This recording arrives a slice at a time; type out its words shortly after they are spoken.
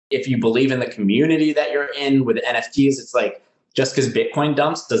If you believe in the community that you're in with NFTs, it's like, just because Bitcoin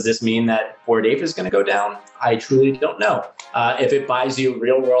dumps, does this mean that Bored Ape is going to go down? I truly don't know. If it buys you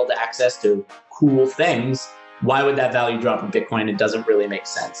real world access to cool things, why would that value drop in Bitcoin? It doesn't really make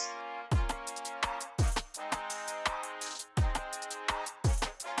sense.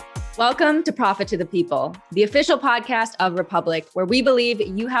 Welcome to Profit to the People, the official podcast of Republic, where we believe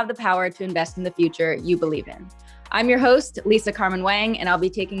you have the power to invest in the future you believe in. I'm your host, Lisa Carmen Wang, and I'll be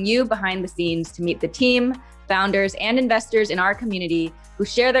taking you behind the scenes to meet the team, founders, and investors in our community who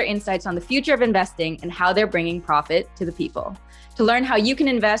share their insights on the future of investing and how they're bringing profit to the people. To learn how you can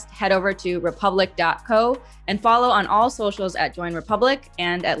invest, head over to republic.co and follow on all socials at Join Republic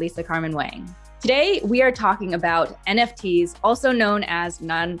and at Lisa Carmen Wang. Today, we are talking about NFTs, also known as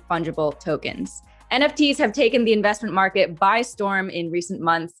non-fungible tokens. NFTs have taken the investment market by storm in recent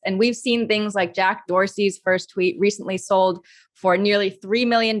months, and we've seen things like Jack Dorsey's first tweet recently sold for nearly $3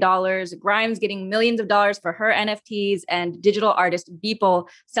 million, Grimes getting millions of dollars for her NFTs, and digital artist Beeple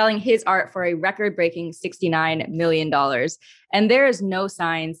selling his art for a record-breaking $69 million. And there is no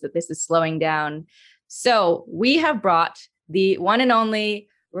signs that this is slowing down. So we have brought the one and only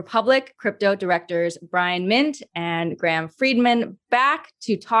Republic crypto directors Bryan Myint and Friedman back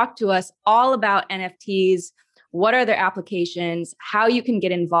to talk to us all about NFTs. What are their applications? How you can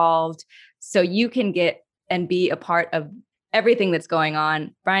get involved so you can get and be a part of everything that's going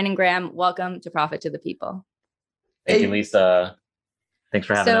on. Bryan and Graham, welcome to Profit to the People. Thank you, Lisa. Thanks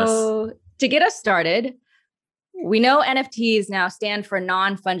for having us. So to get us started, we know NFTs now stand for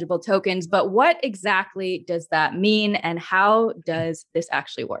non-fungible tokens, but what exactly does that mean and how does this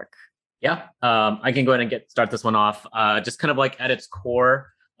actually work? Yeah, I can go ahead and start this one off. Just kind of like at its core,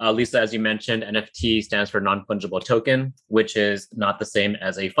 Lisa, as you mentioned, NFT stands for non-fungible token, which is not the same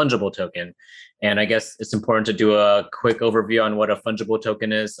as a fungible token. And I guess it's important to do a quick overview on what a fungible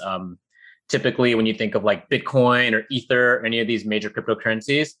token is. Typically, when you think of like Bitcoin or Ether, or any of these major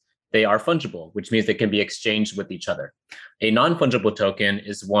cryptocurrencies, they are fungible, which means they can be exchanged with each other. A non-fungible token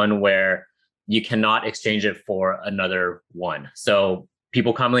is one where you cannot exchange it for another one. So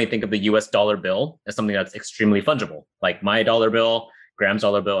people commonly think of the US dollar bill as something that's extremely fungible, like my dollar bill, Graham's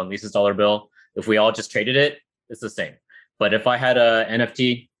dollar bill, and Lisa's dollar bill. If we all just traded it, it's the same. But if I had a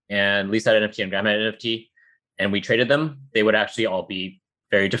NFT and Lisa had an NFT and Graham had an NFT and we traded them, they would actually all be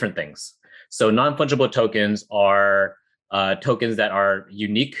very different things. So non-fungible tokens are tokens that are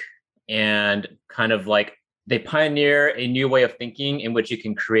unique and kind of like they pioneer a new way of thinking in which you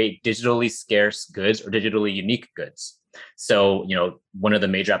can create digitally scarce goods or digitally unique goods. So, one of the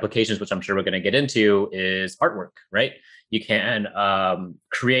major applications, which I'm sure we're going to get into, is artwork, right? You can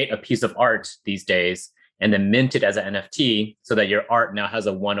create a piece of art these days and then mint it as an NFT so that your art now has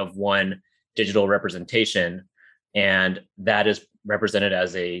a one-of-one digital representation. And that is represented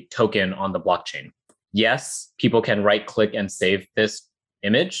as a token on the blockchain. Yes, people can right-click and save this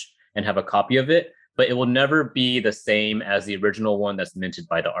image and have a copy of it, but it will never be the same as the original one that's minted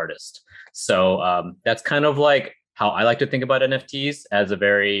by the artist. So that's kind of like how I like to think about NFTs, as a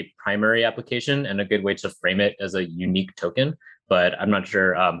very primary application and a good way to frame it as a unique token. But I'm not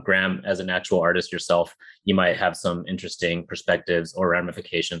sure, Graham, as an actual artist yourself, you might have some interesting perspectives or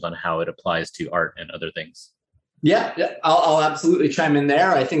ramifications on how it applies to art and other things. Yeah, I'll absolutely chime in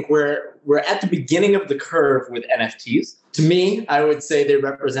there. I think we're at the beginning of the curve with NFTs. To me, I would say they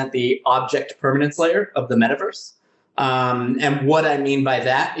represent the object permanence layer of the metaverse. And what I mean by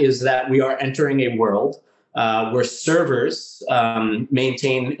that is that we are entering a world where servers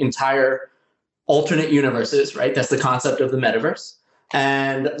maintain entire alternate universes, right? That's the concept of the metaverse.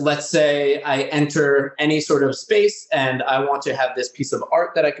 And let's say I enter any sort of space and I want to have this piece of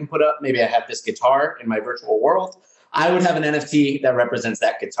art that I can put up. Maybe I have this guitar in my virtual world. I would have an NFT that represents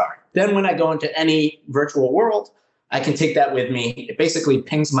that guitar. Then when I go into any virtual world, I can take that with me. It basically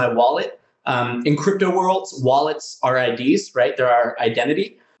pings my wallet. In crypto worlds, wallets are IDs, right? They're our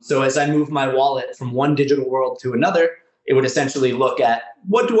identity. So as I move my wallet from one digital world to another, it would essentially look at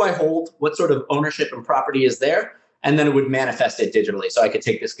what do I hold? What sort of ownership and property is there? And then it would manifest it digitally. So I could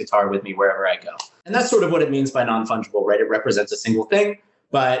take this guitar with me wherever I go. And that's sort of what it means by non-fungible, right? It represents a single thing.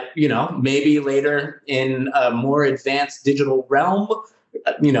 But, maybe later in a more advanced digital realm,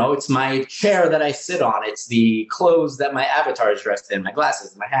 it's my chair that I sit on. It's the clothes that my avatar is dressed in, my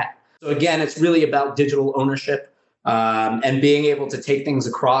glasses, my hat. So again, it's really about digital ownership and being able to take things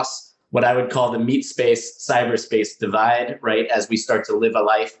across what I would call the meat space, cyberspace divide, right? As we start to live a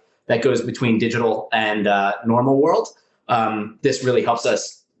life that goes between digital and normal world. This really helps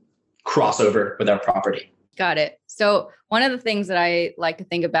us cross over with our property. Got it. So one of the things that I like to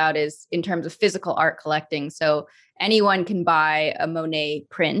think about is in terms of physical art collecting. So anyone can buy a Monet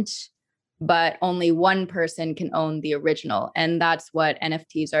print, but only one person can own the original. And that's what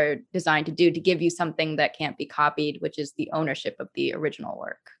NFTs are designed to do, to give you something that can't be copied, which is the ownership of the original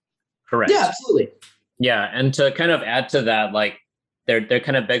work. Correct. Yeah, absolutely. Yeah. And to kind of add to that, like there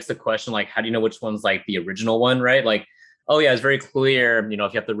kind of begs the question, like, how do you know which one's like the original one, right? Like, oh yeah, it's very clear, if you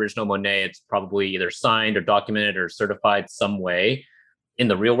have the original Monet, it's probably either signed or documented or certified some way in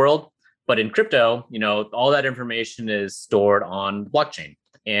the real world. But in crypto, all that information is stored on blockchain.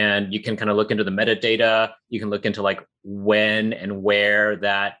 And you can kind of look into the metadata. You can look into like when and where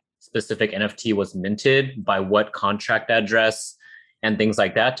that specific NFT was minted, by what contract address, and things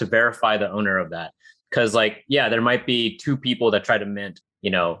like that to verify the owner of that. Because there might be two people that try to mint, the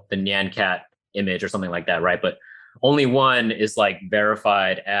Nyan Cat image or something like that, right? But only one is like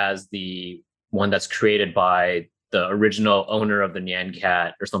verified as the one that's created by the original owner of the Nyan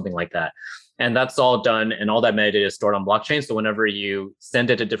Cat or something like that. And that's all done, and all that metadata is stored on blockchain. So whenever you send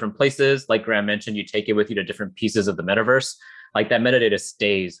it to different places, like Graham mentioned, you take it with you to different pieces of the metaverse, like that metadata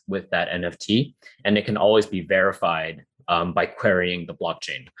stays with that NFT, and it can always be verified by querying the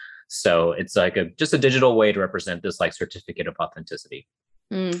blockchain. So it's like just a digital way to represent this like certificate of authenticity.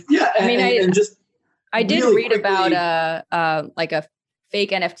 Yeah, I did really read quickly about a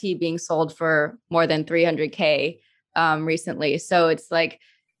fake NFT being sold for more than 300K recently. So it's like,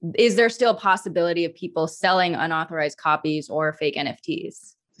 is there still a possibility of people selling unauthorized copies or fake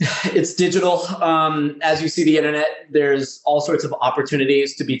NFTs? It's digital. As you see the internet, there's all sorts of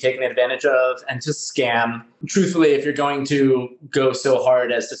opportunities to be taken advantage of and to scam. Truthfully, if you're going to go so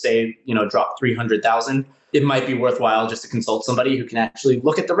hard as to say, drop 300,000, it might be worthwhile just to consult somebody who can actually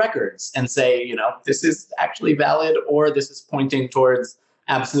look at the records and say, this is actually valid, or this is pointing towards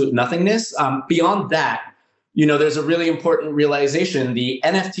absolute nothingness. Beyond that, there's a really important realization. The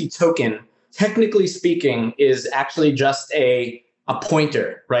NFT token, technically speaking, is actually just a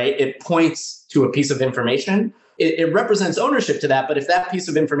pointer, right? It points to a piece of information. It represents ownership to that. But if that piece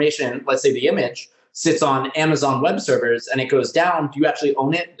of information, let's say the image, sits on Amazon web servers and it goes down, do you actually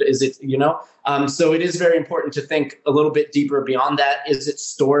own it? Is it, so it is very important to think a little bit deeper beyond that. Is it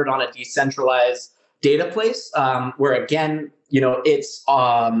stored on a decentralized data place where, again, its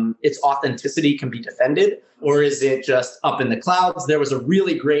authenticity can be defended? Or is it just up in the clouds? There was a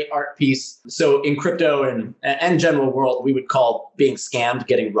really great art piece. So in crypto and general world, we would call being scammed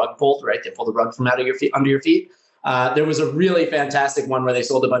getting rug pulled, right? They pull the rug from under your feet. There was a really fantastic one where they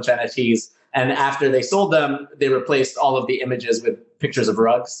sold a bunch of NFTs. And after they sold them, they replaced all of the images with pictures of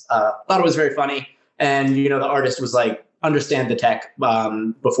rugs. Thought it was very funny. And, the artist was like, understand the tech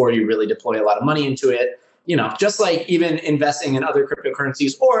before you really deploy a lot of money into it. Just like even investing in other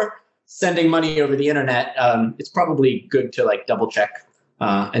cryptocurrencies or sending money over the internet, it's probably good to like double check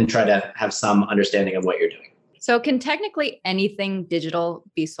and try to have some understanding of what you're doing. So can technically anything digital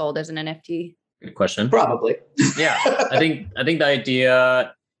be sold as an NFT? Good question. Probably. Yeah, I think the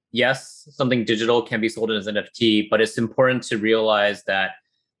idea, yes, something digital can be sold as an NFT, but it's important to realize that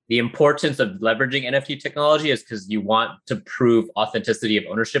the importance of leveraging NFT technology is because you want to prove authenticity of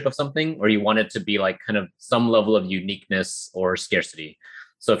ownership of something, or you want it to be like kind of some level of uniqueness or scarcity.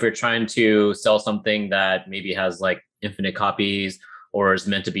 So if you're trying to sell something that maybe has like infinite copies or is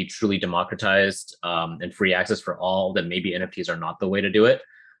meant to be truly democratized and free access for all, then maybe NFTs are not the way to do it.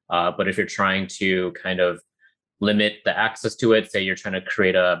 But if you're trying to kind of limit the access to it, say you're trying to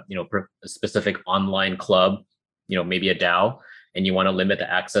create a specific online club, maybe a DAO, and you want to limit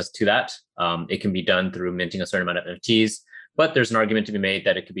the access to that, it can be done through minting a certain amount of NFTs. But there's an argument to be made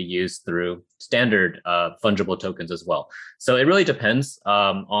that it could be used through standard fungible tokens as well. So it really depends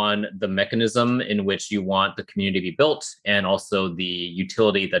on the mechanism in which you want the community to be built and also the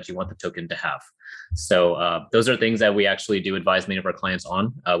utility that you want the token to have. So those are things that we actually do advise many of our clients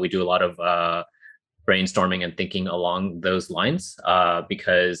on. We do a lot of brainstorming and thinking along those lines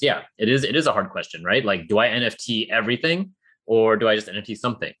because, yeah, it is a hard question, right? Like, do I NFT everything or do I just NFT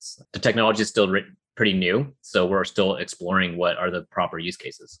some things? The technology is still pretty new, so we're still exploring what are the proper use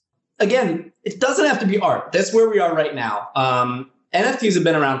cases. Again, it doesn't have to be art. That's where we are right now. NFTs have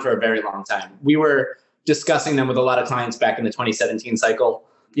been around for a very long time. We were discussing them with a lot of clients back in the 2017 cycle.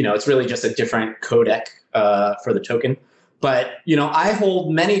 It's really just a different codec for the token. But, I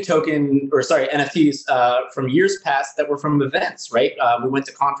hold many NFTs from years past that were from events, right? We went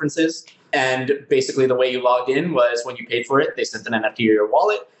to conferences, and basically the way you logged in was when you paid for it, they sent an NFT to your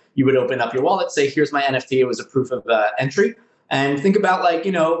wallet. You would open up your wallet, say, here's my NFT. It was a proof of entry. And think about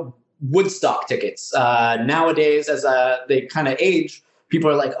Woodstock tickets. Nowadays, as they kind of age, people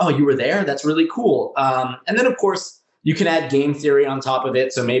are like, oh, you were there? That's really cool. And then, of course, you can add game theory on top of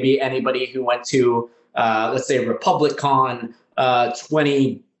it. So maybe anybody who went to, let's say, RepublicCon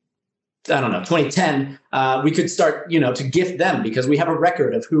 2010, we could start, to gift them because we have a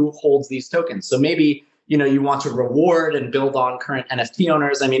record of who holds these tokens. So maybe, you want to reward and build on current NFT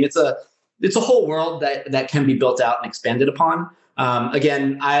owners. I mean, it's a whole world that can be built out and expanded upon.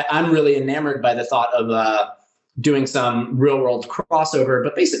 Again, I'm really enamored by the thought of doing some real world crossover,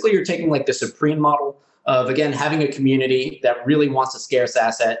 but basically you're taking like the Supreme model of, again, having a community that really wants a scarce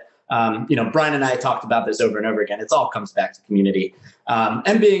asset. Bryan and I talked about this over and over again. It all comes back to community,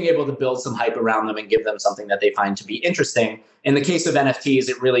 and being able to build some hype around them and give them something that they find to be interesting. In the case of NFTs,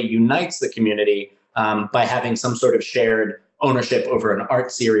 it really unites the community by having some sort of shared ownership over an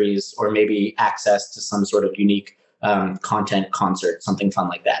art series, or maybe access to some sort of unique content concert, something fun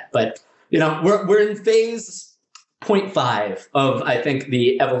like that. But we're in phase 0.5 of, I think,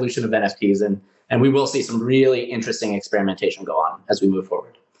 the evolution of NFTs, and we will see some really interesting experimentation go on as we move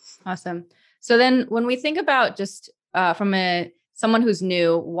forward. Awesome. So then when we think about just from someone who's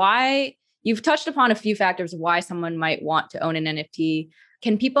new, why you've touched upon a few factors of why someone might want to own an NFT.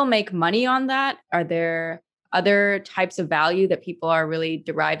 Can people make money on that? Are there other types of value that people are really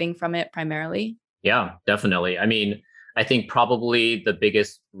deriving from it primarily? Yeah, definitely. I mean, I think probably the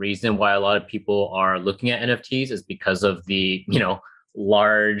biggest reason why a lot of people are looking at NFTs is because of the,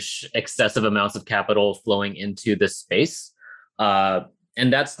 large excessive amounts of capital flowing into this space.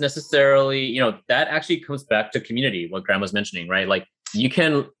 And that's necessarily, that actually comes back to community, what Graham was mentioning, right? Like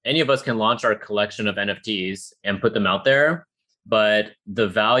any of us can launch our collection of NFTs and put them out there, but the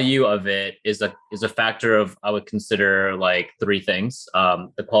value of it is a factor of, I would consider like three things: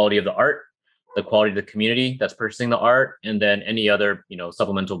 the quality of the art, the quality of the community that's purchasing the art, and then any other,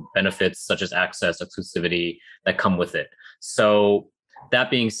 supplemental benefits such as access, exclusivity that come with it. So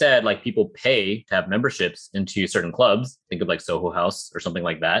that being said, like people pay to have memberships into certain clubs. Think of like Soho House or something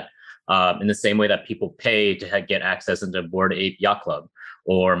like that. In the same way that people pay to get access into Bored Ape Yacht Club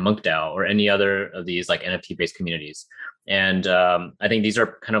or MonkDAO or any other of these like NFT-based communities. And I think these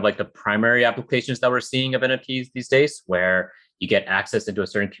are kind of like the primary applications that we're seeing of NFTs these days, where you get access into a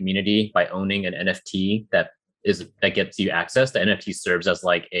certain community by owning an NFT that gets you access. The NFT serves as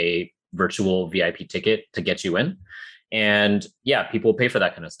like a virtual VIP ticket to get you in. And yeah, people pay for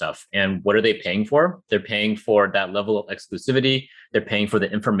that kind of stuff. And what are they paying for? They're paying for that level of exclusivity. They're paying for the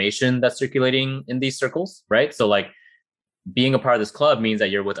information that's circulating in these circles, right? So like being a part of this club means that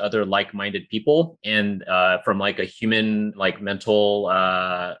you're with other like-minded people, and from like a human, like mental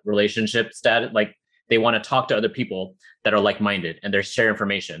relationship status, like they want to talk to other people that are like-minded and they share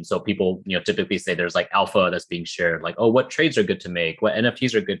information. So people, typically say there's like alpha that's being shared, like, oh, what trades are good to make? What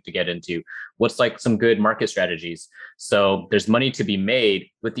NFTs are good to get into? What's like some good market strategies? So there's money to be made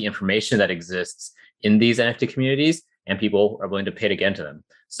with the information that exists in these NFT communities, and people are willing to pay to get into them.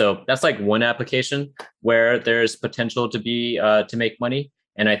 So that's like one application where there's potential to be to make money.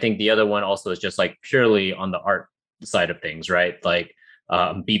 And I think the other one also is just like purely on the art side of things, right? Like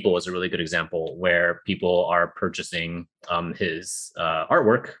Beeple is a really good example where people are purchasing his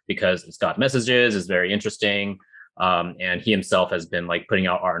artwork because it's got messages, is very interesting. And he himself has been like putting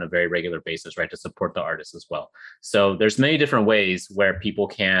out art on a very regular basis, right, to support the artists as well. So there's many different ways where people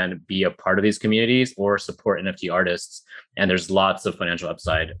can be a part of these communities or support NFT artists. And there's lots of financial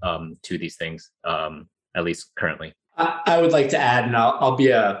upside to these things, at least currently. I would like to add, and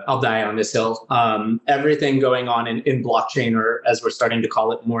I'll die on this hill. Everything going on in blockchain, or as we're starting to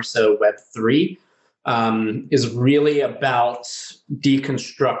call it more so Web3, is really about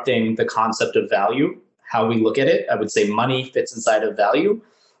deconstructing the concept of value, how we look at it. I would say money fits inside of value.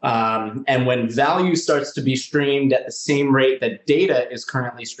 And when value starts to be streamed at the same rate that data is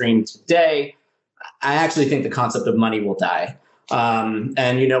currently streamed today, I actually think the concept of money will die. And,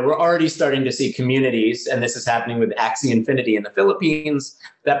 we're already starting to see communities, and this is happening with Axie Infinity in the Philippines,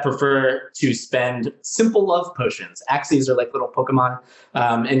 that prefer to spend simple love potions. Axies are like little Pokemon,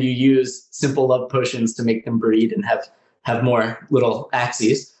 and you use simple love potions to make them breed and have more little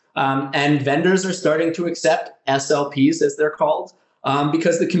Axies. And vendors are starting to accept SLPs, as they're called,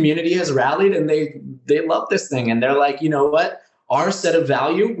 because the community has rallied and they love this thing. And they're like, you know what? Our set of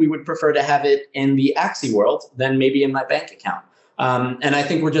value, we would prefer to have it in the Axie world than maybe in my bank account. And I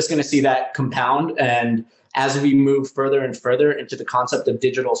think we're just going to see that compound. And as we move further and further into the concept of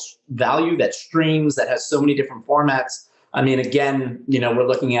digital value that streams, that has so many different formats. I mean, again, we're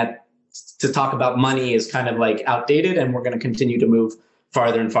looking at, to talk about money is kind of like outdated, and we're going to continue to move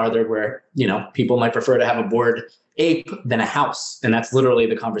farther and farther where, people might prefer to have a Bored Ape than a house. And that's literally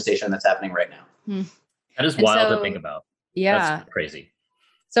the conversation that's happening right now. That is wild to think about. Yeah. That's crazy.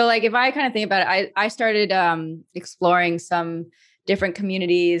 So like if I kind of think about it, I started exploring some different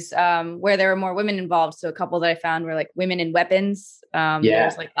communities where there were more women involved. So a couple that I found were like Women in Weapons.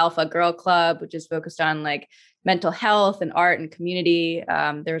 There's like Alpha Girl Club, which is focused on like mental health and art and community.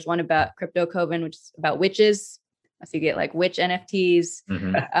 There's one about Crypto Coven, which is about witches. So you get like witch NFTs.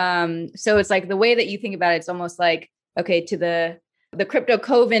 So it's like the way that you think about it, it's almost like, okay, to the Crypto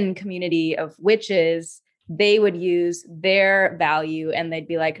Coven community of witches, they would use their value and they'd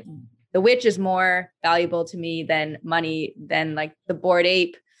be like, the witch is more valuable to me than money, than like the Bored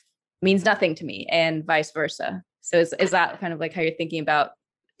Ape means nothing to me, and vice versa. So is that kind of like how you're thinking about?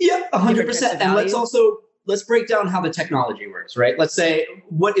 Yeah, 100%. And let's break down how the technology works, right? Let's say,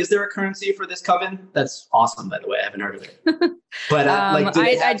 is there a currency for this coven? That's awesome, by the way. I haven't heard of it. But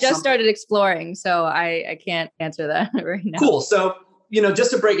I just started exploring, so I can't answer that right now. Cool. So,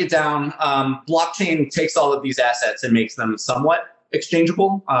 just to break it down, blockchain takes all of these assets and makes them somewhat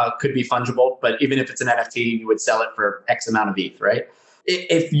exchangeable, could be fungible, but even if it's an NFT, you would sell it for X amount of ETH, right?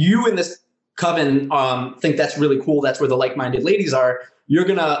 If you in this coven think that's really cool, that's where the like-minded ladies are, you're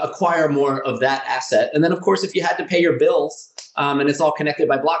going to acquire more of that asset. And then, of course, if you had to pay your bills and it's all connected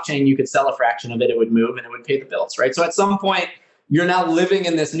by blockchain, you could sell a fraction of it, it would move and it would pay the bills, right? So at some point, you're now living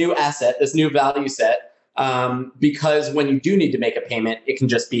in this new asset, this new value set, because when you do need to make a payment, it can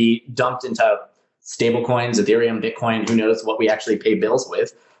just be dumped into stable coins, Ethereum, Bitcoin, who knows what we actually pay bills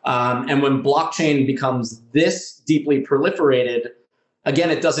with. And when blockchain becomes this deeply proliferated,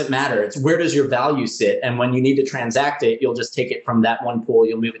 again, it doesn't matter. It's where does your value sit? And when you need to transact it, you'll just take it from that one pool,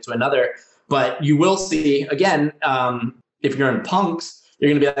 you'll move it to another. But you will see, again, if you're in punks,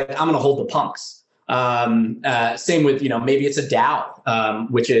 you're going to be like, I'm going to hold the punks. Same with, maybe it's a DAO,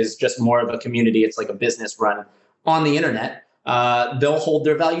 which is just more of a community. It's like a business run on the internet. They'll hold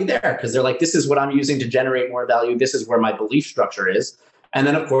their value there because they're like, this is what I'm using to generate more value. This is where my belief structure is. And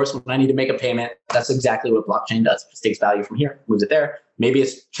then, of course, when I need to make a payment, that's exactly what blockchain does. It just takes value from here, moves it there. Maybe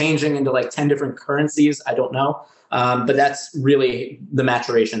it's changing into like 10 different currencies. I don't know. But that's really the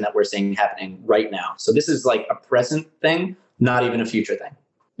maturation that we're seeing happening right now. So this is like a present thing, not even a future thing.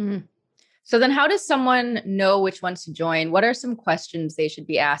 Mm-hmm. So then how does someone know which ones to join? What are some questions they should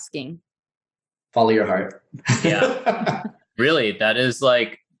be asking? Follow your heart. Yeah, really. That is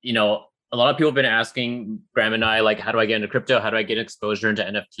like, a lot of people have been asking Graham and I, like, how do I get into crypto? How do I get exposure into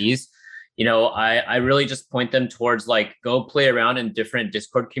NFTs? I really just point them towards like, go play around in different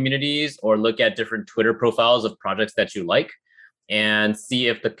Discord communities or look at different Twitter profiles of projects that you like and see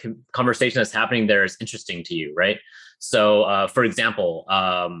if the conversation that's happening there is interesting to you, right? So for example,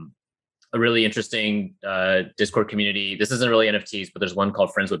 a really interesting Discord community. This isn't really NFTs, but there's one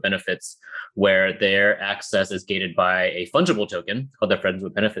called Friends with Benefits, where their access is gated by a fungible token called the Friends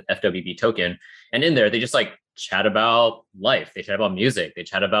with Benefit FWB token. And in there, they just like chat about life. They chat about music. They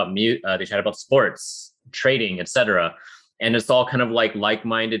chat about they chat about sports, trading, etc. And it's all kind of like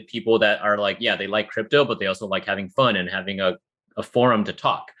like-minded people that are like, yeah, they like crypto, but they also like having fun and having a forum to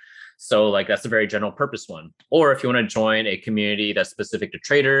talk. So like that's a very general purpose one. Or if you want to join a community that's specific to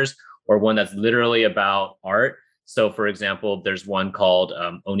traders, or one that's literally about art. So for example, there's one called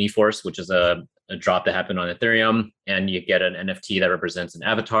Oniforce, which is a drop that happened on Ethereum, and you get an NFT that represents an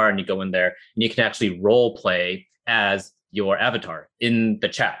avatar, and you go in there and you can actually role play as your avatar in the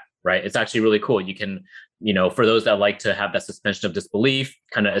chat, right? It's actually really cool. You can, for those that like to have that suspension of disbelief,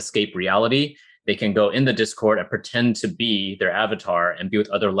 kind of escape reality, they can go in the Discord and pretend to be their avatar and be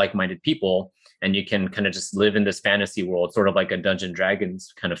with other like-minded people. And you can kind of just live in this fantasy world, sort of like a Dungeons and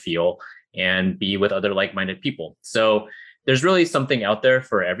Dragons kind of feel, and be with other like-minded people. So there's really something out there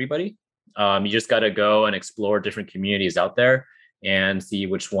for everybody. You just got to go and explore different communities out there and see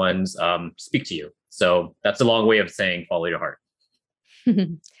which ones speak to you. So that's a long way of saying follow your heart.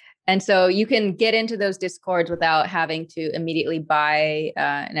 And so you can get into those Discords without having to immediately buy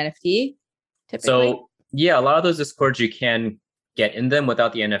an NFT, typically? So yeah, a lot of those Discords you can get in them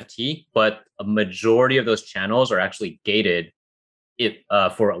without the NFT, but a majority of those channels are actually gated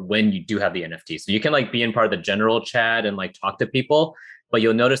for when you do have the NFT. So you can like be in part of the general chat and like talk to people, but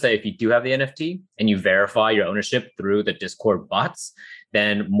you'll notice that if you do have the NFT and you verify your ownership through the Discord bots,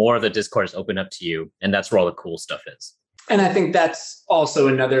 then more of the Discord is open up to you. And that's where all the cool stuff is. And I think that's also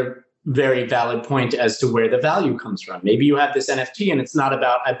another very valid point as to where the value comes from. Maybe you have this NFT and it's not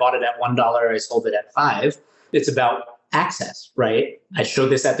about, I bought it at $1, I sold it at $5. It's about access, right? I showed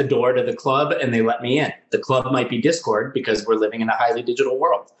this at the door to the club and they let me in. The club might be Discord because we're living in a highly digital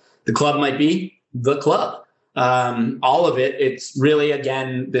world. The club might be the club. All of it, it's really,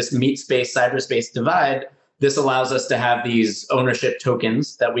 again, this meat space, cyberspace divide. This allows us to have these ownership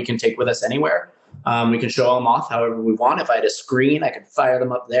tokens that we can take with us anywhere. We can show them off however we want. If I had a screen, I could fire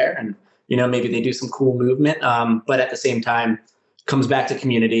them up there and, maybe they do some cool movement. But at the same time, comes back to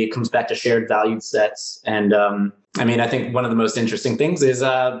community, it comes back to shared value sets. And I think one of the most interesting things is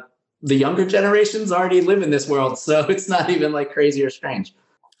the younger generations already live in this world. So it's not even like crazy or strange.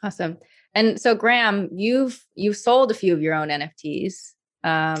 Awesome. And so Graham, you've sold a few of your own NFTs.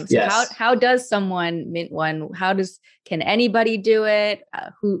 Yes. How does someone mint one? Can anybody do it?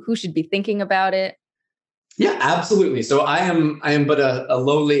 Who should be thinking about it? Yeah, absolutely. So I am but a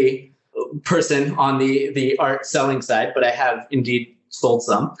lowly person on the art selling side, but I have indeed sold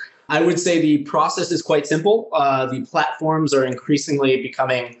some. I would say the process is quite simple. The platforms are increasingly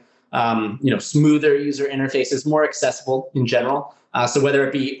becoming, smoother user interfaces, more accessible in general. So whether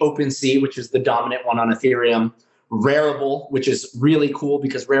it be OpenSea, which is the dominant one on Ethereum, Rarible, which is really cool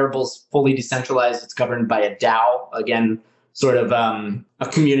because Rarible is fully decentralized. It's governed by a DAO, again, sort of a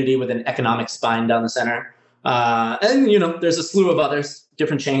community with an economic spine down the center. And there's a slew of others.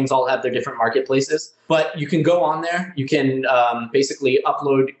 Different chains all have their different marketplaces, but you can go on there. You can basically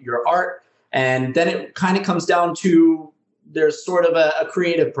upload your art, and then it kind of comes down to there's sort of a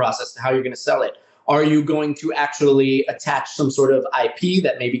creative process to how you're going to sell it. Are you going to actually attach some sort of IP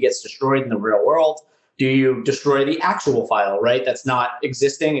that maybe gets destroyed in the real world? Do you destroy the actual file, right? That's not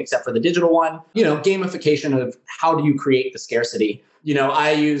existing except for the digital one. Gamification of how do you create the scarcity?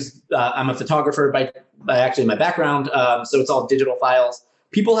 I'm a photographer by actually my background. So it's all digital files.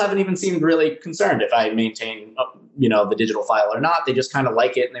 People haven't even seemed really concerned if I maintain, the digital file or not. They just kind of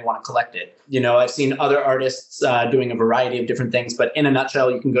like it and they want to collect it. I've seen other artists doing a variety of different things, but in a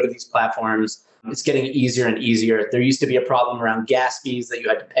nutshell, you can go to these platforms. It's getting easier and easier. There used to be a problem around gas fees that you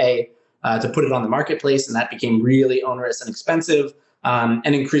had to pay to put it on the marketplace, and that became really onerous and expensive.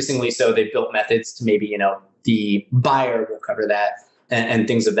 And increasingly so, they've built methods to maybe, the buyer will cover that and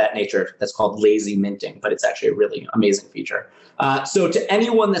things of that nature. That's called lazy minting, but it's actually a really amazing feature. So to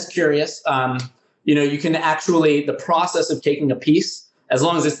anyone that's curious, you can actually, the process of taking a piece, as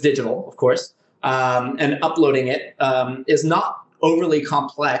long as it's digital, of course, and uploading it is not overly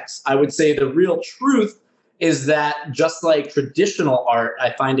complex. I would say the real truth is that just like traditional art,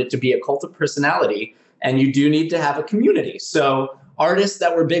 I find it to be a cult of personality, and you do need to have a community. So artists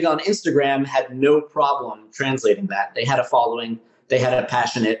that were big on Instagram had no problem translating that. They had a following, they had a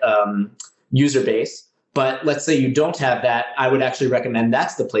passionate user base. But let's say you don't have that, I would actually recommend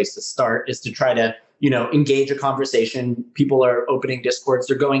that's the place to start, is to try to, engage a conversation. People are opening Discords,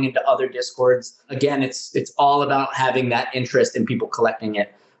 they're going into other Discords. Again, it's all about having that interest in people collecting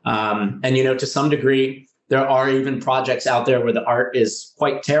it. And, to some degree, there are even projects out there where the art is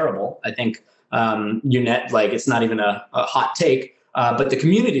quite terrible. I think it's not even a hot take, but the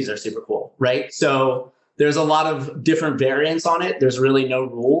communities are super cool, right? So there's a lot of different variants on it. There's really no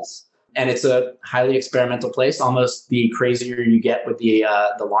rules. And it's a highly experimental place. Almost the crazier you get with the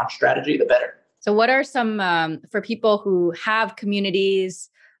launch strategy, the better. So what are some, for people who have communities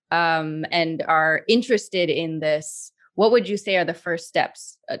and are interested in this, what would you say are the first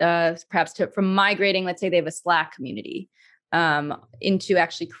steps, perhaps from migrating, let's say they have a Slack community, into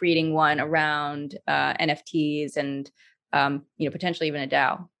actually creating one around NFTs and, potentially even a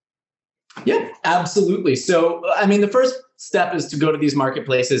DAO? Yeah, absolutely. So, the first step is to go to these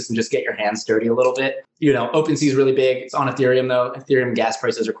marketplaces and just get your hands dirty a little bit. OpenSea is really big. It's on Ethereum, though. Ethereum gas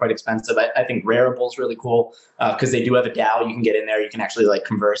prices are quite expensive. I think Rarible is really cool because they do have a DAO. You can get in there. You can actually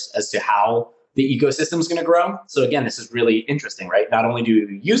converse as to how the ecosystem is going to grow. So again, this is really interesting, right? Not only do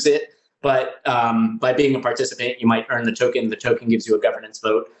you use it, but by being a participant, you might earn the token. The token gives you a governance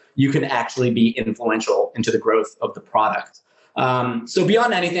vote. You can actually be influential into the growth of the product. So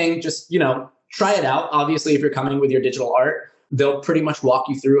beyond anything, just, try it out. Obviously, if you're coming with your digital art, they'll pretty much walk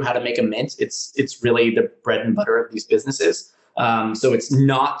you through how to make a mint. It's really the bread and butter of these businesses. So it's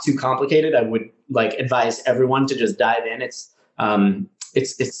not too complicated. I would advise everyone to just dive in. It's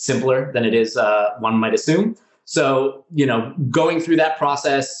simpler than it is, one might assume. So, going through that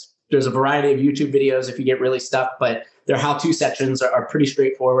process, there's a variety of YouTube videos if you get really stuck, but their how-to sections are pretty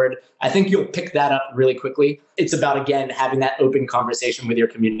straightforward. I think you'll pick that up really quickly. It's about, again, having that open conversation with your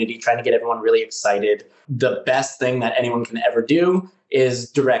community, trying to get everyone really excited. The best thing that anyone can ever do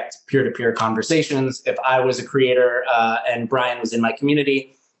is direct peer-to-peer conversations. If I was a creator and Bryan was in my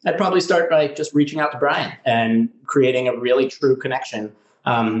community, I'd probably start by just reaching out to Bryan and creating a really true connection.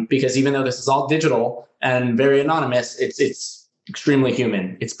 Because even though this is all digital and very anonymous, it's extremely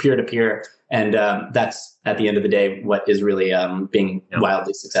human. It's peer-to-peer. And that's, at the end of the day, what is really being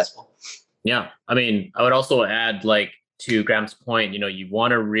wildly successful. Yeah. I would also add, to Graham's point, you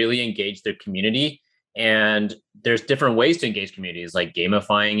want to really engage their community. And there's different ways to engage communities, like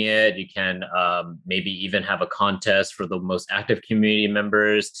gamifying it. You can maybe even have a contest for the most active community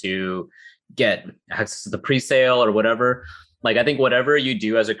members to get access to the pre-sale or whatever. Like, I think whatever you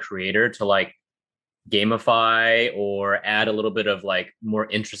do as a creator to like gamify or add a little bit of like more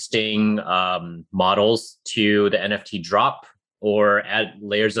interesting models to the NFT drop, or add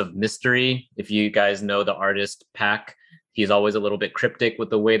layers of mystery. If you guys know the artist Pack, he's always a little bit cryptic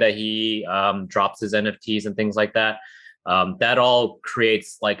with the way that he drops his NFTs and things like that. That all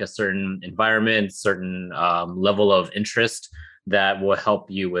creates like a certain environment, certain level of interest that will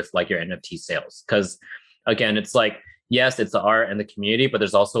help you with like your NFT sales. Because again, it's like, yes, it's the art and the community, but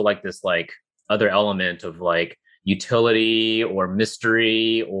there's also like this like other element of like utility or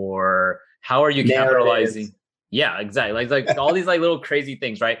mystery, or how are you capitalizing? Yeah, exactly. Like all these like little crazy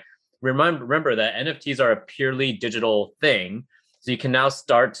things, right? Remember that NFTs are a purely digital thing. So you can now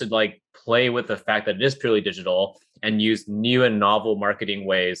start to like play with the fact that it is purely digital and use new and novel marketing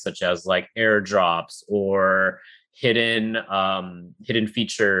ways, such as like airdrops or hidden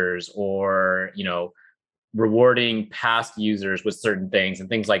features, or, you know, rewarding past users with certain things and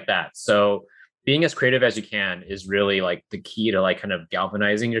things like that. So being as creative as you can is really like the key to like kind of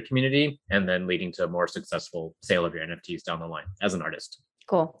galvanizing your community and then leading to a more successful sale of your NFTs down the line as an artist.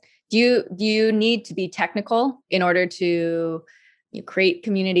 Cool. Do you need to be technical in order to create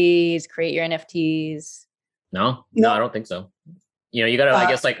communities, create your NFTs? No, I don't think so. You know, you got to, I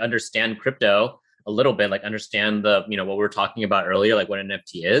guess, like understand crypto a little bit, like understand the, you know, what we were talking about earlier, like what an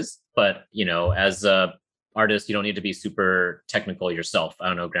NFT is. But, you know, as a artist, you don't need to be super technical yourself. I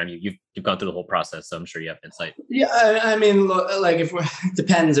don't know, Graham, you've gone through the whole process, so I'm sure you have insight. Yeah, I mean, like it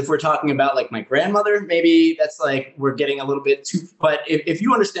depends. If we're talking about like my grandmother, maybe that's like we're getting a little bit too. But if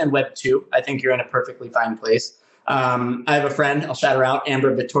you understand Web 2, I think you're in a perfectly fine place. I have a friend, I'll shout her out,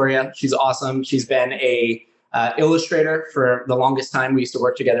 Amber Vittoria. She's awesome. She's been a illustrator for the longest time. We used to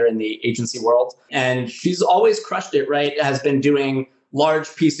work together in the agency world, and she's always crushed it, right? Has been doing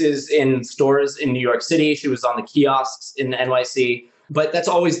large pieces in stores in New York City. She was on the kiosks in NYC, but that's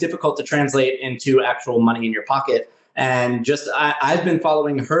always difficult to translate into actual money in your pocket. And just, I've been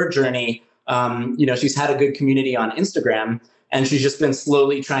following her journey. You know, she's had a good community on Instagram, and she's just been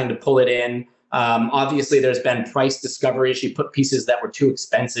slowly trying to pull it in. Obviously, there's been price discovery. She put pieces that were too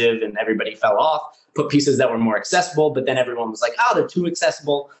expensive and everybody fell off, put pieces that were more accessible, but then everyone was like, oh, they're too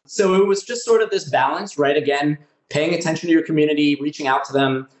accessible. So it was just sort of this balance, right? Again, paying attention to your community, reaching out to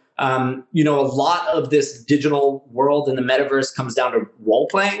them. You know, a lot of this digital world in the metaverse comes down to role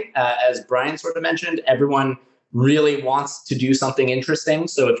playing. As Bryan sort of mentioned, everyone really wants to do something interesting.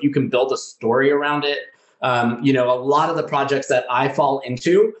 So if you can build a story around it, you know, a lot of the projects that I fall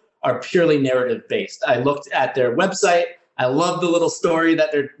into are purely narrative based. I looked at their website. I love the little story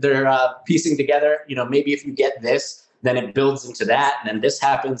that they're piecing together. You know, maybe if you get this, then it builds into that, and then this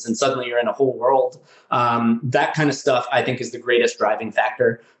happens, and suddenly you're in a whole world. That kind of stuff, I think, is the greatest driving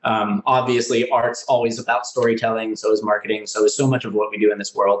factor. Obviously, art's always about storytelling, so is marketing, so is so much of what we do in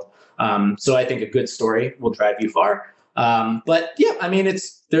this world. So I think a good story will drive you far. But yeah, I mean,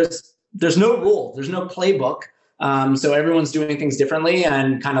 there's no rule, there's no playbook. So everyone's doing things differently,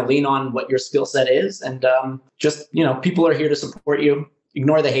 and kind of lean on what your skill set is. And just, you know, people are here to support you.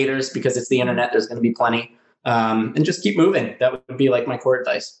 Ignore the haters, because it's the internet. There's going to be plenty. And just keep moving. That would be like my core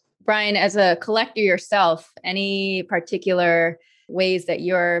advice. Bryan, as a collector yourself, any particular ways that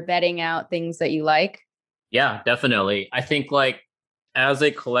you're vetting out things that you like? Yeah, definitely. I think like as a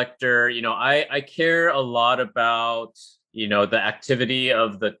collector, you know, I care a lot about, you know, the activity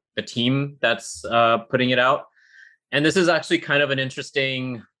of the team that's putting it out. And this is actually kind of an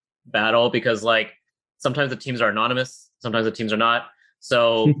interesting battle, because like sometimes the teams are anonymous, sometimes the teams are not.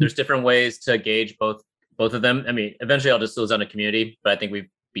 So there's different ways to gauge both of them. I mean, eventually I'll just lose on a community, but I think we've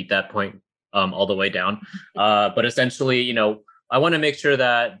beat that point all the way down. But essentially, you know, I want to make sure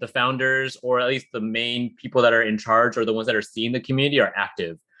that the founders, or at least the main people that are in charge, or the ones that are seeing the community, are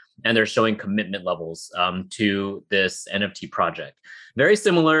active and they're showing commitment levels to this NFT project. Very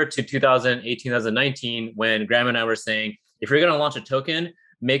similar to 2018, 2019, when Graham and I were saying, if you're going to launch a token,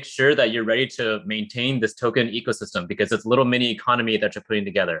 make sure that you're ready to maintain this token ecosystem, because it's a little mini economy that you're putting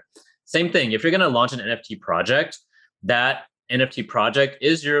together. Same thing, if you're going to launch an NFT project, that NFT project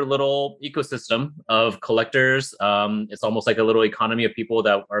is your little ecosystem of collectors. It's almost like a little economy of people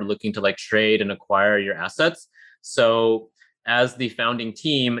that are looking to like trade and acquire your assets. So as the founding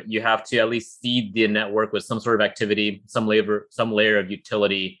team, you have to at least seed the network with some sort of activity, some layer of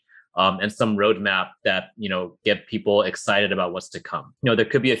utility, and some roadmap that, you know, get people excited about what's to come. You know, there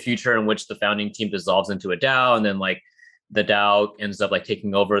could be a future in which the founding team dissolves into a DAO, and then like the DAO ends up like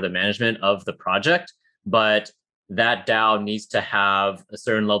taking over the management of the project. but that DAO needs to have a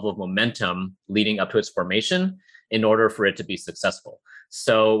certain level of momentum leading up to its formation in order for it to be successful.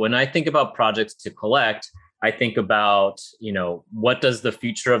 So when I think about projects to collect, I think about, what does the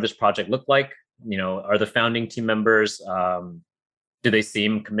future of this project look like? Are the founding team members, do they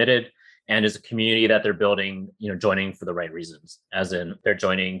seem committed? And is a community that they're building, joining for the right reasons? As in, they're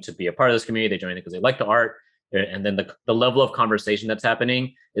joining to be a part of this community, they're joining because they like the art. And then the level of conversation that's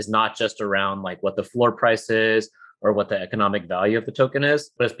happening is not just around like what the floor price is or what the economic value of the token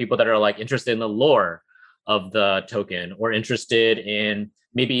is, but it's people that are like interested in the lore of the token or interested in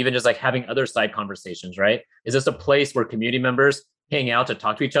maybe even just like having other side conversations, right? Is this a place where community members hang out to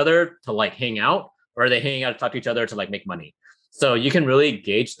talk to each other, to like hang out, or are they hanging out to talk to each other to like make money? So you can really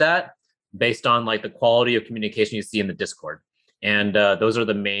gauge that based on like the quality of communication you see in the Discord. And those are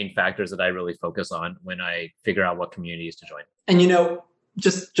the main factors that I really focus on when I figure out what communities to join. And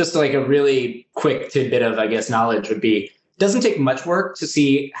just like a really quick tidbit of, I guess, knowledge would be, it doesn't take much work to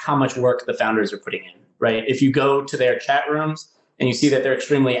see how much work the founders are putting in, right? If you go to their chat rooms and you see that they're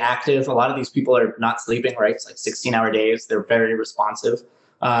extremely active, a lot of these people are not sleeping, right? It's like 16-hour days. They're very responsive.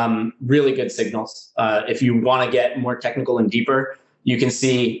 Really good signals. If you want to get more technical and deeper, you can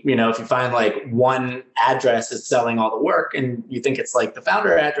see, if you find like one address is selling all the work and you think it's like the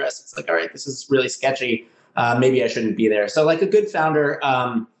founder address, it's like, all right, this is really sketchy. Maybe I shouldn't be there. So like a good founder,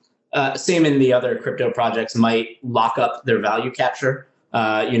 same in the other crypto projects, might lock up their value capture.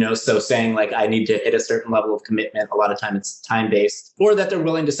 So saying like, I need to hit a certain level of commitment. A lot of time it's time-based, or that they're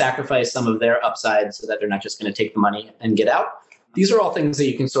willing to sacrifice some of their upside so that they're not just going to take the money and get out. These are all things that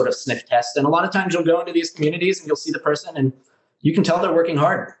you can sort of sniff test. And a lot of times you'll go into these communities and you'll see the person and you can tell they're working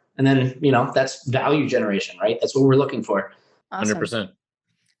hard. And then, that's value generation, right? That's what we're looking for. Awesome. 100%.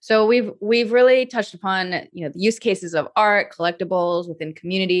 So we've really touched upon, the use cases of art, collectibles within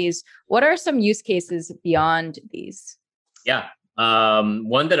communities. What are some use cases beyond these? Yeah.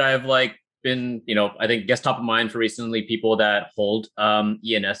 One that I've been, I think gets top of mind for recently, people that hold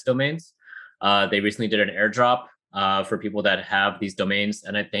ENS domains. They recently did an airdrop for people that have these domains.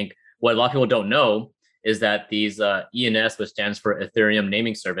 And I think what a lot of people don't know is that these ENS, which stands for Ethereum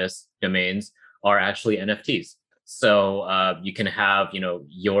Naming Service domains, are actually NFTs. So you can have,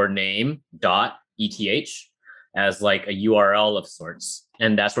 your name .eth as like a URL of sorts.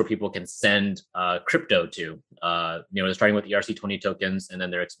 And that's where people can send crypto to. They're starting with ERC20 tokens and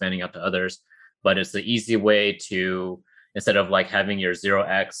then they're expanding out to others. But it's the easy way to, instead of like having your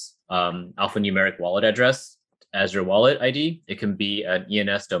 0x alphanumeric wallet address as your wallet ID, it can be an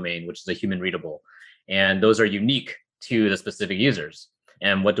ENS domain, which is a human readable. And those are unique to the specific users.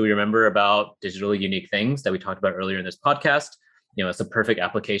 And what do we remember about digitally unique things that we talked about earlier in this podcast? It's a perfect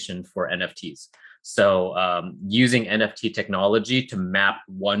application for NFTs. So using NFT technology to map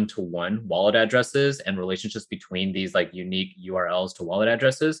one-to-one wallet addresses and relationships between these like unique URLs to wallet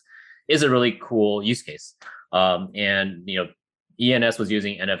addresses is a really cool use case. And ENS was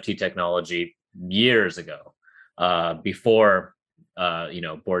using NFT technology years ago, before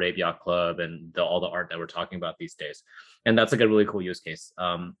Bored Ape Yacht Club and all the art that we're talking about these days. And that's like a really cool use case.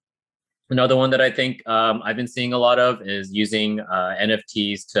 Another one that I think I've been seeing a lot of is using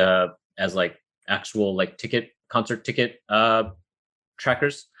NFTs as like actual like concert ticket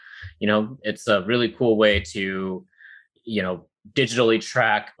trackers. It's a really cool way to, digitally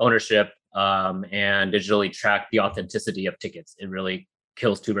track ownership and digitally track the authenticity of tickets. It really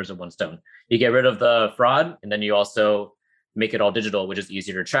kills two birds with one stone. You get rid of the fraud, and then you also make it all digital, which is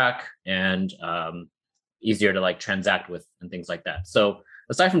easier to track and easier to like transact with and things like that. So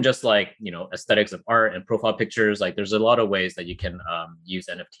aside from just like, aesthetics of art and profile pictures, like there's a lot of ways that you can use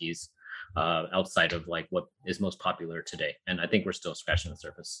NFTs outside of like what is most popular today. And I think we're still scratching the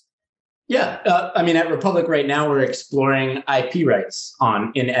surface. Yeah. At Republic right now, we're exploring IP rights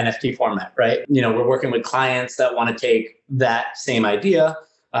in NFT format, right? We're working with clients that want to take that same idea.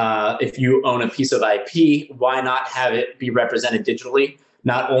 If you own a piece of IP, why not have it be represented digitally?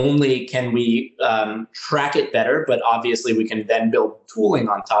 Not only can we track it better, but obviously we can then build tooling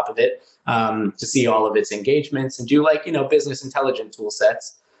on top of it to see all of its engagements and do like, business intelligence tool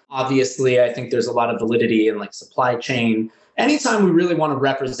sets. Obviously, I think there's a lot of validity in like supply chain. Anytime we really want to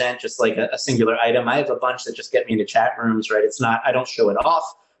represent just like a singular item, I have a bunch that just get me into chat rooms, right? I don't show it off,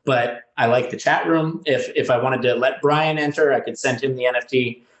 but I like the chat room. If I wanted to let Bryan enter, I could send him the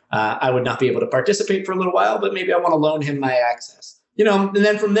NFT. I would not be able to participate for a little while, but maybe I want to loan him my access. And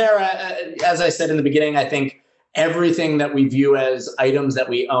then from there, as I said in the beginning, I think everything that we view as items that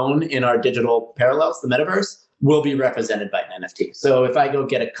we own in our digital parallels, the metaverse, will be represented by an NFT. So if I go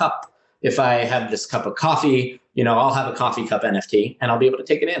get a cup, if I have this cup of coffee, I'll have a coffee cup NFT and I'll be able to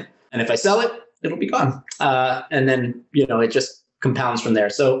take it in. And if I sell it, it'll be gone. And then, it just compounds from there.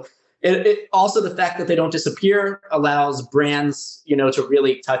 So it also, the fact that they don't disappear allows brands, to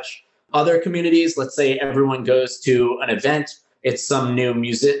really touch other communities. Let's say everyone goes to an event, it's some new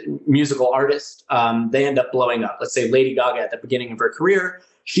musical artist. They end up blowing up. Let's say Lady Gaga at the beginning of her career,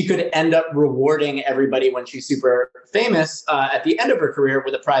 she could end up rewarding everybody when she's super famous at the end of her career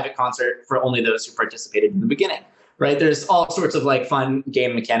with a private concert for only those who participated in the beginning, right? There's all sorts of like fun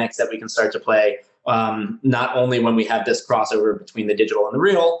game mechanics that we can start to play, not only when we have this crossover between the digital and the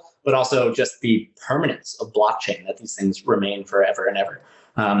real, but also just the permanence of blockchain, that these things remain forever and ever.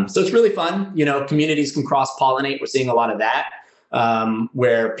 So it's really fun. Communities can cross-pollinate. We're seeing a lot of that,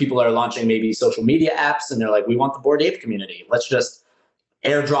 where people are launching maybe social media apps and they're like, we want the Bored Ape community. Let's just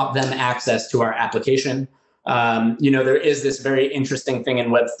airdrop them access to our application. There is this very interesting thing in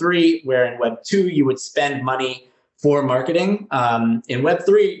Web3, where in Web2, you would spend money for marketing. In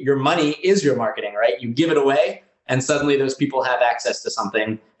Web3, your money is your marketing, right? You give it away, and suddenly those people have access to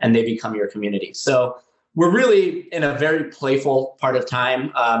something and they become your community. So we're really in a very playful part of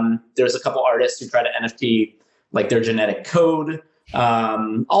time. There's a couple artists who try to NFT like their genetic code,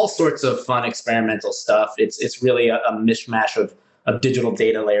 all sorts of fun experimental stuff. It's really a mishmash of digital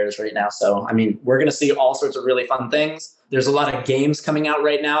data layers right now. So, we're going to see all sorts of really fun things. There's a lot of games coming out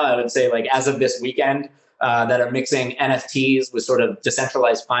right now. I would say like as of this weekend, that are mixing NFTs with sort of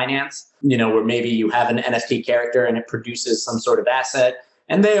decentralized finance, where maybe you have an NFT character and it produces some sort of asset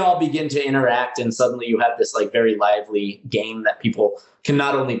and they all begin to interact. And suddenly you have this like very lively game that people can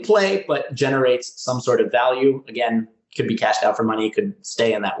not only play, but generates some sort of value. Again, could be cashed out for money, could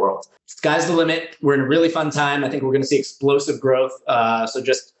stay in that world. Sky's the limit. We're in a really fun time. I think we're going to see explosive growth. So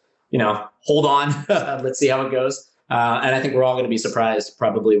just, hold on. Let's see how it goes. And I think we're all going to be surprised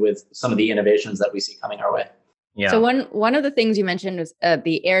probably with some of the innovations that we see coming our way. Yeah. So one of the things you mentioned was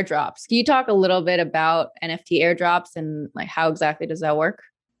the airdrops. Can you talk a little bit about NFT airdrops and like how exactly does that work?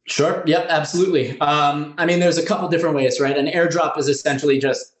 Sure. Yep, absolutely. There's a couple different ways, right? An airdrop is essentially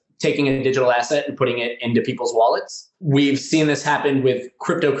just taking a digital asset and putting it into people's wallets. We've seen this happen with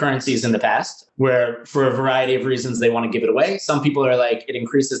cryptocurrencies in the past, where for a variety of reasons, they want to give it away. Some people are like, it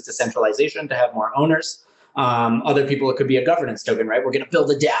increases decentralization to have more owners. Other people, it could be a governance token, right? We're going to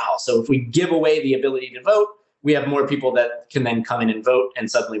build a DAO. So if we give away the ability to vote, we have more people that can then come in and vote.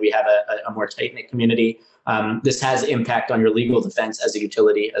 And suddenly we have a more tight-knit community. This has impact on your legal defense as a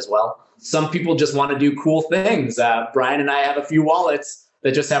utility as well. Some people just want to do cool things. Bryan and I have a few wallets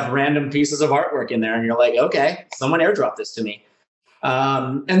that just have random pieces of artwork in there. And you're like, okay, someone airdropped this to me.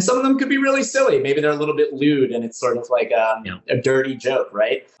 And some of them could be really silly. Maybe they're a little bit lewd and it's sort of like a dirty joke,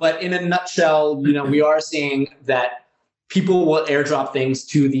 right? But in a nutshell, we are seeing that people will airdrop things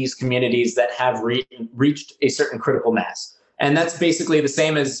to these communities that have reached a certain critical mass. And that's basically the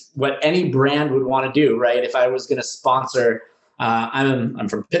same as what any brand would want to do, right? If I was going to sponsor, I'm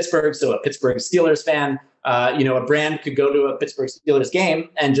from Pittsburgh, so a Pittsburgh Steelers fan, a brand could go to a Pittsburgh Steelers game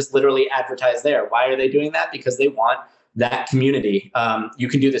and just literally advertise there. Why are they doing that? Because they want that community. You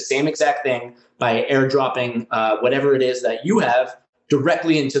can do the same exact thing by airdropping whatever it is that you have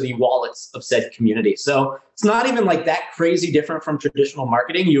directly into the wallets of said community. So it's not even like that crazy different from traditional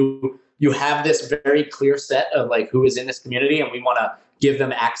marketing. You have this very clear set of like who is in this community, and we want to give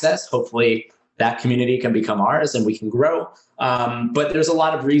them access. Hopefully that community can become ours and we can grow. But there's a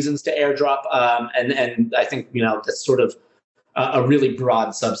lot of reasons to airdrop. And I think, that's sort of a really broad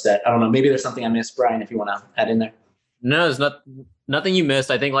subset. I don't know, maybe there's something I missed, Bryan, if you want to add in there. No, there's nothing you missed.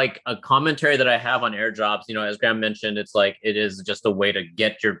 I think like a commentary that I have on airdrops, as Graham mentioned, it's like, it is just a way to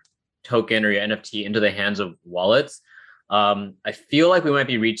get your token or your NFT into the hands of wallets. I feel like we might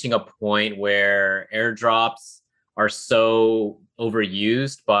be reaching a point where airdrops are so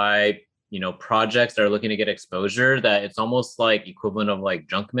overused by projects that are looking to get exposure that it's almost like equivalent of like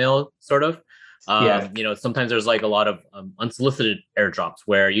junk mail sort of. Sometimes there's like a lot of unsolicited airdrops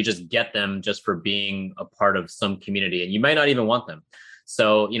where you just get them just for being a part of some community and you might not even want them.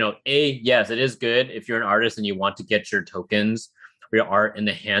 So, yes, it is good if you're an artist and you want to get your tokens or your art in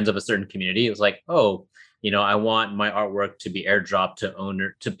the hands of a certain community. It's like, I want my artwork to be airdropped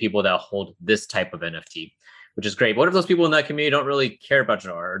to people that hold this type of NFT, which is great. But what if those people in that community don't really care about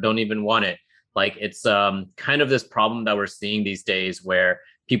your art or don't even want it? Like it's kind of this problem that we're seeing these days where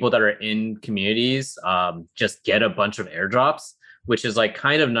people that are in communities just get a bunch of airdrops, which is like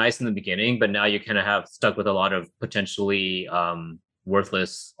kind of nice in the beginning, but now you kind of have stuck with a lot of potentially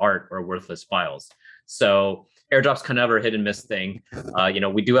worthless art or worthless files. So airdrops kind of a hit and miss thing.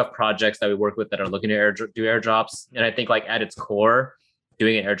 We do have projects that we work with that are looking to do airdrops. And I think like at its core,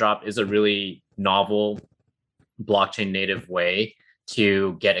 doing an airdrop is a really novel blockchain native way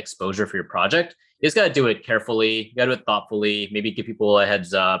to get exposure for your project. You just got to do it carefully. You got to do it thoughtfully. Maybe give people a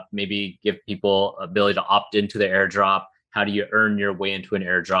heads up. Maybe give people ability to opt into the airdrop. How do you earn your way into an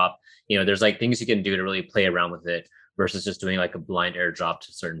airdrop? There's like things you can do to really play around with it versus just doing like a blind airdrop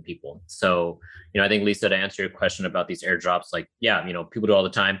to certain people. So, I think Lisa, to answer your question about these airdrops, like, yeah, people do all the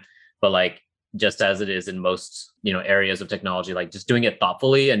time, but like, just as it is in most, areas of technology, like just doing it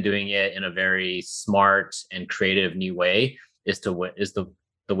thoughtfully and doing it in a very smart and creative new way is the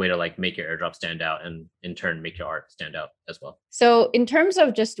way to like make your airdrop stand out and in turn make your art stand out as well. So in terms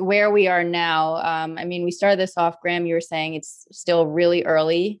of just where we are now, we started this off, Graham, you were saying it's still really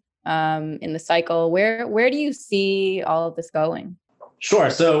early in the cycle. Where do you see all of this going? Sure.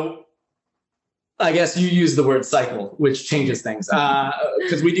 So I guess you use the word cycle, which changes things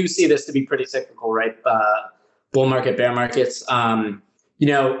because we do see this to be pretty cyclical, right? Bull market, bear markets.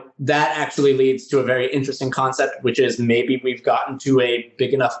 That actually leads to a very interesting concept, which is maybe we've gotten to a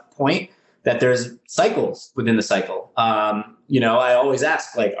big enough point that there's cycles within the cycle. I always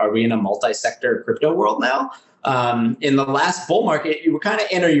ask, like, are we in a multi-sector crypto world now? In the last bull market, you were kind of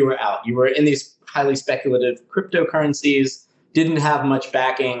in or you were out. You were in these highly speculative cryptocurrencies, didn't have much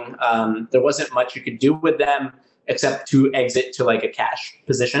backing. There wasn't much you could do with them except to exit to like a cash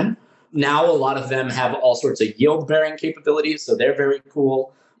position. Now, a lot of them have all sorts of yield bearing capabilities. So they're very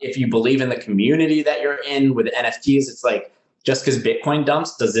cool. If you believe in the community that you're in with NFTs, it's like, just because Bitcoin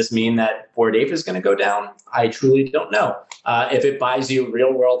dumps, does this mean that Bored Ape is going to go down? I truly don't know. If it buys you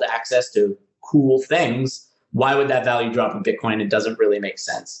real world access to cool things, why would that value drop in Bitcoin? It doesn't really make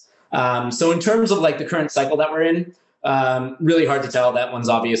sense. So in terms of like the current cycle that we're in, really hard to tell. That one's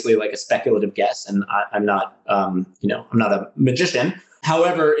obviously like a speculative guess, and I'm not, I'm not a magician.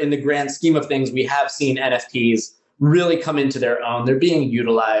 However, in the grand scheme of things, we have seen NFTs really come into their own. They're being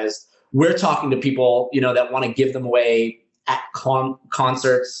utilized. We're talking to people, that want to give them away at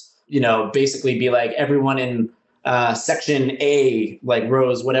concerts. Basically be like everyone in section A, like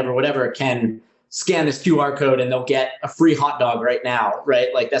rows, whatever, can scan this QR code and they'll get a free hot dog right now,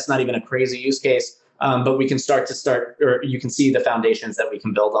 right? Like that's not even a crazy use case. But we can or you can see the foundations that we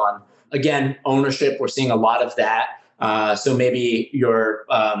can build on. Again, ownership, we're seeing a lot of that. So maybe your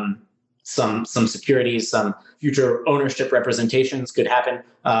some securities, some future ownership representations could happen.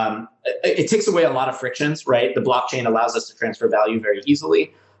 It takes away a lot of frictions, right? The blockchain allows us to transfer value very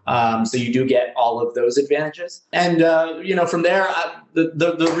easily. So you do get all of those advantages. And, from there,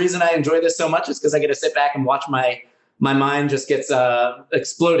 the reason I enjoy this so much is because I get to sit back and watch my mind just gets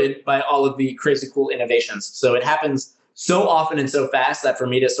exploded by all of the crazy cool innovations. So it happens so often and so fast that for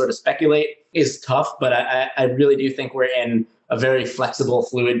me to sort of speculate is tough. But I really do think we're in a very flexible,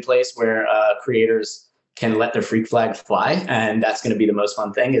 fluid place where creators can let their freak flag fly. And that's going to be the most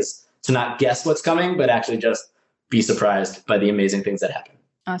fun thing, is to not guess what's coming, but actually just be surprised by the amazing things that happen.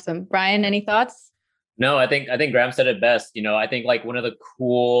 Awesome. Bryan, any thoughts? No, I think Graham said it best. I think like one of the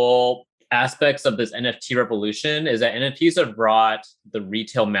cool aspects of this NFT revolution is that NFTs have brought the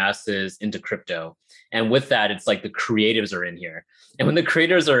retail masses into crypto. And with that, it's like the creatives are in here. And when the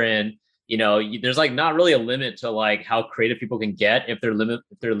creators are in, there's like not really a limit to like how creative people can get if they're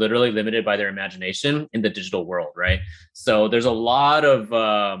literally limited by their imagination in the digital world, right? So there's a lot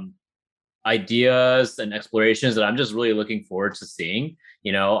of ideas and explorations that I'm just really looking forward to seeing.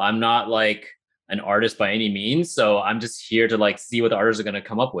 I'm not like an artist by any means, so I'm just here to like see what the artists are going to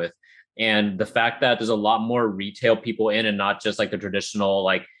come up with. And the fact that there's a lot more retail people in, and not just like the traditional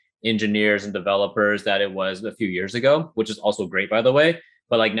like engineers and developers that it was a few years ago, which is also great, by the way.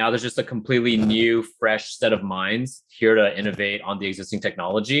 But like now there's just a completely new, fresh set of minds here to innovate on the existing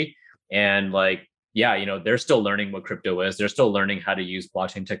technology. And like, yeah, they're still learning what crypto is. They're still learning how to use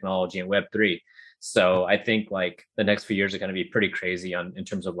blockchain technology and Web3. So I think like the next few years are going to be pretty crazy in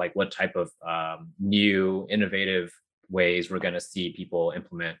terms of like what type of new innovative ways we're going to see people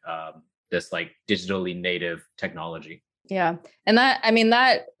implement this like digitally native technology. Yeah. And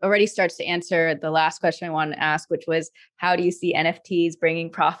that already starts to answer the last question I wanted to ask, which was, how do you see NFTs bringing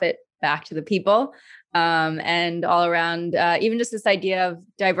profit back to the people? And all around, even just this idea of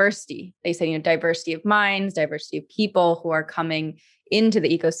diversity. They say, diversity of minds, diversity of people who are coming into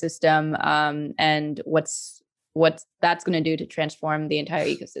the ecosystem, and what's that's going to do to transform the entire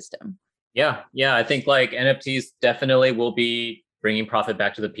ecosystem. Yeah. I think like NFTs definitely will be bringing profit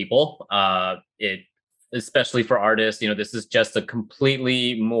back to the people. Especially for artists, this is just a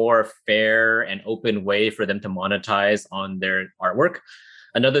completely more fair and open way for them to monetize on their artwork.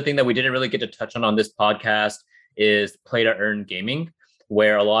 Another thing that we didn't really get to touch on this podcast is play to earn gaming,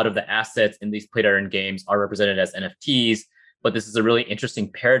 where a lot of the assets in these play to earn games are represented as NFTs. But this is a really interesting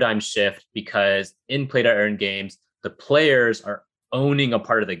paradigm shift, because in play to earn games, the players are owning a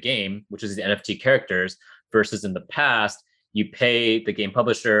part of the game, which is the NFT characters, versus in the past, you pay the game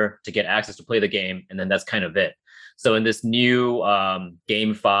publisher to get access to play the game, and then that's kind of it. So in this new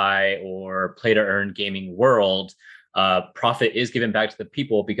GameFi or play-to-earn gaming world, profit is given back to the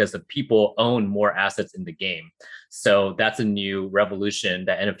people because the people own more assets in the game. So that's a new revolution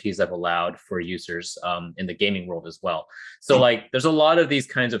that NFTs have allowed for users in the gaming world as well. So like, there's a lot of these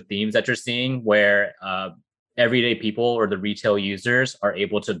kinds of themes that you're seeing where everyday people or the retail users are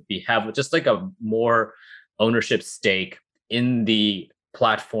able to have just like a more ownership stake in the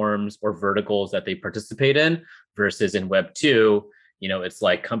platforms or verticals that they participate in, versus in Web 2, it's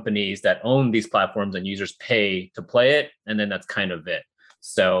like companies that own these platforms and users pay to play it, and then that's kind of it.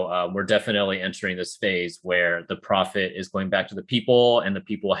 So we're definitely entering this phase where the profit is going back to the people, and the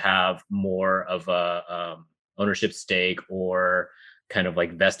people have more of a ownership stake or kind of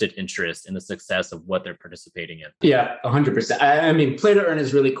like vested interest in the success of what they're participating in. Yeah, 100%. I mean, play to earn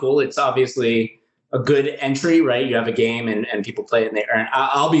is really cool. It's obviously a good entry, right? You have a game and people play it and they earn.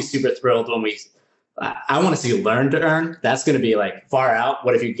 I'll be super thrilled when I want to see learn to earn. That's going to be like far out.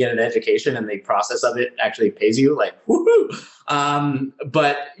 What if you get an education and the process of it actually pays you? Like, woohoo!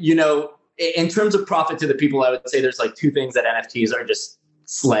 But, in terms of profit to the people, I would say there's like two things that NFTs are just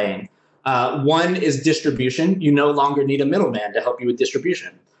slaying. One is distribution. You no longer need a middleman to help you with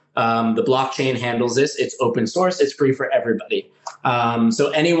distribution. The blockchain handles this. It's open source. It's free for everybody.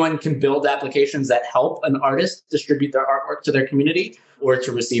 So anyone can build applications that help an artist distribute their artwork to their community, or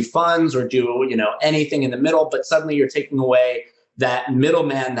to receive funds, or do anything in the middle. But suddenly you're taking away that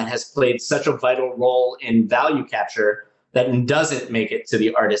middleman that has played such a vital role in value capture that doesn't make it to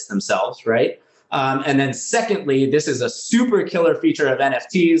the artists themselves, right? And then secondly, this is a super killer feature of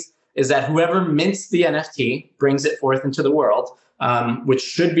NFTs, is that whoever mints the NFT, brings it forth into the world, which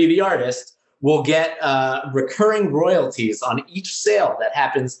should be the artist, will get recurring royalties on each sale that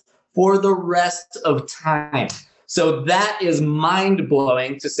happens for the rest of time. So that is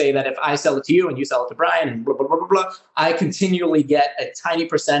mind-blowing to say that if I sell it to you and you sell it to Bryan and blah, blah, blah, blah, blah, I continually get a tiny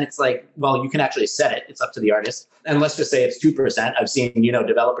percent. It's like, well, you can actually set it. It's up to the artist. And let's just say it's 2%. I've seen,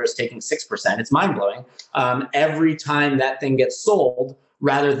 developers taking 6%. It's mind-blowing. Every time that thing gets sold,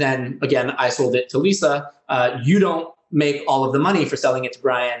 rather than, again, I sold it to Lisa, you don't make all of the money for selling it to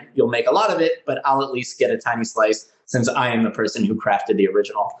Bryan. You'll make a lot of it, but I'll at least get a tiny slice since I am the person who crafted the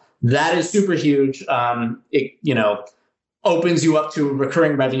original. That is super huge. It, opens you up to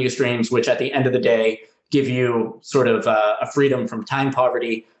recurring revenue streams, which at the end of the day give you sort of a freedom from time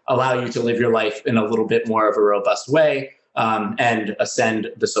poverty, allow you to live your life in a little bit more of a robust way, and ascend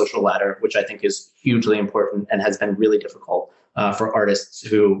the social ladder, which I think is hugely important and has been really difficult for artists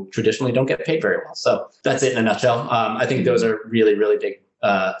who traditionally don't get paid very well. So that's it in a nutshell. I think those are really, really big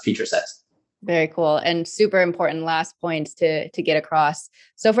feature sets. Very cool. And super important last points to get across.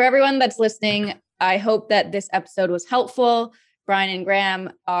 So for everyone that's listening, I hope that this episode was helpful. Bryan and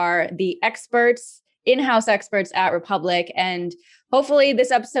Graham are the experts, in-house experts at Republic. And hopefully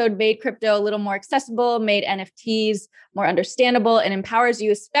this episode made crypto a little more accessible, made NFTs more understandable, and empowers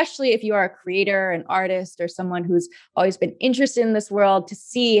you, especially if you are a creator, an artist, or someone who's always been interested in this world, to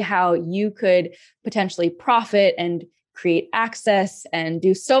see how you could potentially profit and create access and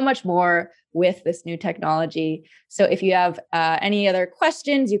do so much more with this new technology. So if you have any other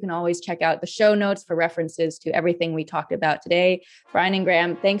questions, you can always check out the show notes for references to everything we talked about today. Bryan and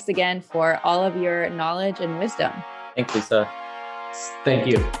Graham, thanks again for all of your knowledge and wisdom. Thanks, Lisa. Thank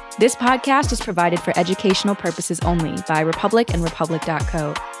you. This podcast is provided for educational purposes only by Republic and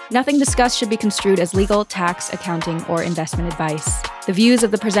Republic.co. Nothing discussed should be construed as legal, tax, accounting, or investment advice. The views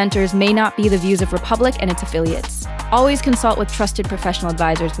of the presenters may not be the views of Republic and its affiliates. Always consult with trusted professional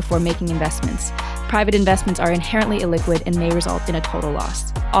advisors before making investments. Private investments are inherently illiquid and may result in a total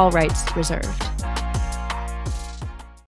loss. All rights reserved.